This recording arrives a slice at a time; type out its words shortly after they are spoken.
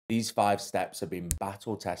These 5 steps have been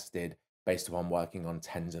battle tested based upon working on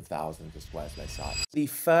tens of thousands of Squarespace sites. The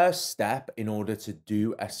first step in order to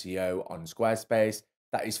do SEO on Squarespace,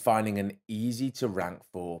 that is finding an easy to rank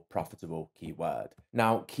for profitable keyword.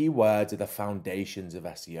 Now, keywords are the foundations of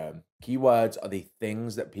SEO. Keywords are the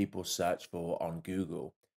things that people search for on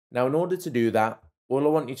Google. Now, in order to do that, all I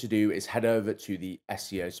want you to do is head over to the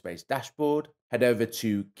SEO Space dashboard, head over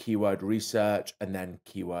to keyword research, and then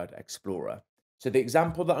keyword explorer. So the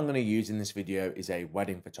example that I'm going to use in this video is a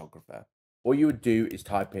wedding photographer. All you would do is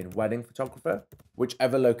type in wedding photographer,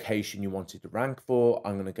 whichever location you wanted to rank for.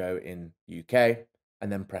 I'm going to go in UK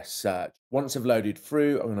and then press search. Once I've loaded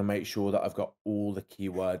through, I'm going to make sure that I've got all the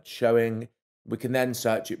keywords showing. We can then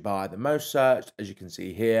search it by the most searched, as you can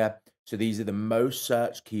see here. So these are the most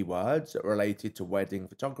searched keywords related to wedding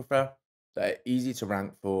photographer that are easy to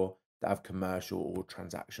rank for, that have commercial or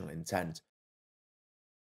transactional intent.